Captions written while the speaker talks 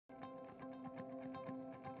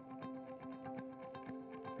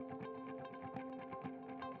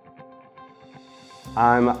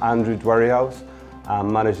I'm Andrew Dwerryhouse.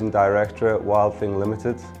 I'm Managing Director at Thang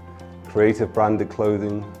Ltd, creative branded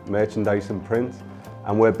clothing, merchandise and print.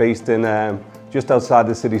 And we're based in just outside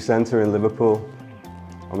the city centre in Liverpool,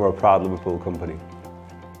 and we're a proud Liverpool company.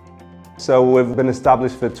 So we've been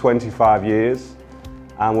established for 25 years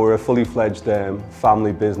and we're a fully fledged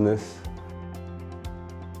family business.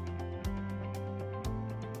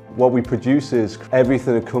 What we produce is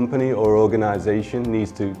everything a company or organisation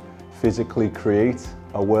needs to physically create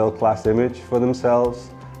a world-class image for themselves.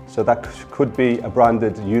 So that could be a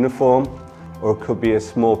branded uniform, or it could be a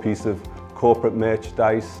small piece of corporate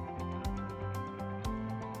merchandise.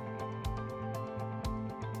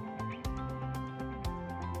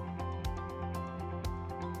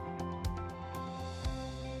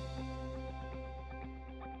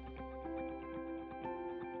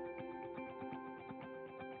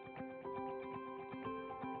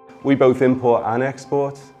 We both import and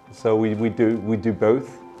export, so we do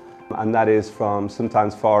both, and that is from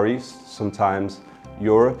sometimes Far East, sometimes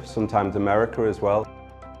Europe, sometimes America as well.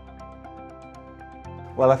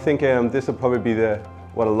 Well, I think this will probably be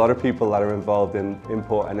what a lot of people that are involved in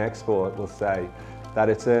import and export will say, that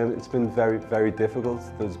it's been very, very difficult.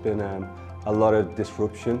 There's been a lot of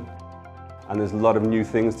disruption, and there's a lot of new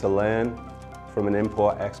things to learn from an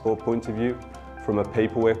import-export point of view, from a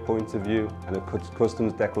paperwork point of view and a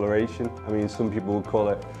customs declaration. I mean, some people would call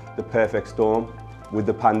it the perfect storm with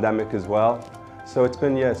the pandemic as well. So it's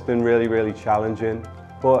been really, really challenging.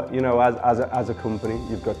 But you know, as a company,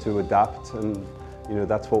 you've got to adapt, and you know,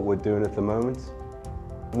 that's what we're doing at the moment.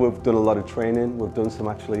 We've done a lot of training. We've done some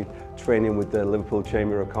actually training with the Liverpool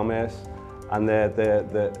Chamber of Commerce, and their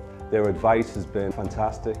advice has been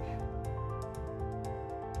fantastic.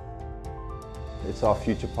 It's our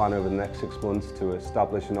future plan over the next 6 months to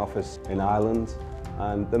establish an office in Ireland,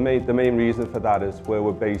 and the main reason for that is where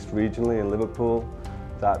we're based regionally in Liverpool.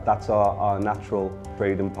 That's our natural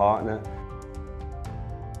trading partner.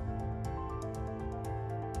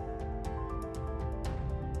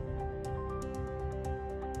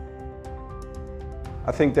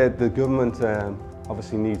 I think that the government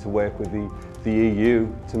obviously need to work with the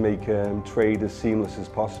EU to make trade as seamless as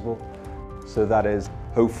possible. So that is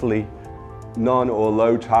hopefully none or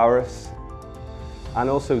low tariffs, and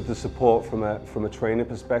also the support from a trainer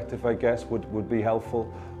perspective, I guess, would be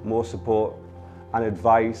helpful. More support and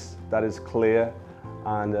advice that is clear,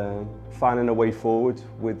 and finding a way forward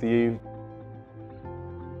with the EU.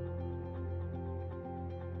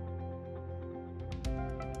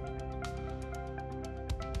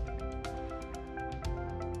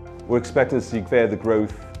 We're expecting to see further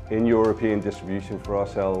growth in European distribution for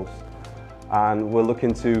ourselves, and we're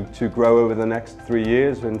looking to grow over the next 3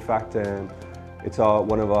 years. In fact, it's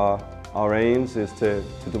one of our aims is to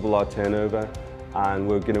double our turnover, and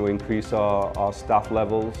we're going to increase our staff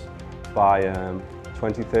levels by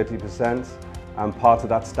 20–30%. And part of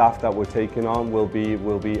that staff that we're taking on will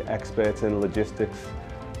be experts in logistics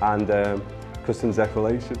and customs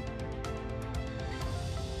declaration.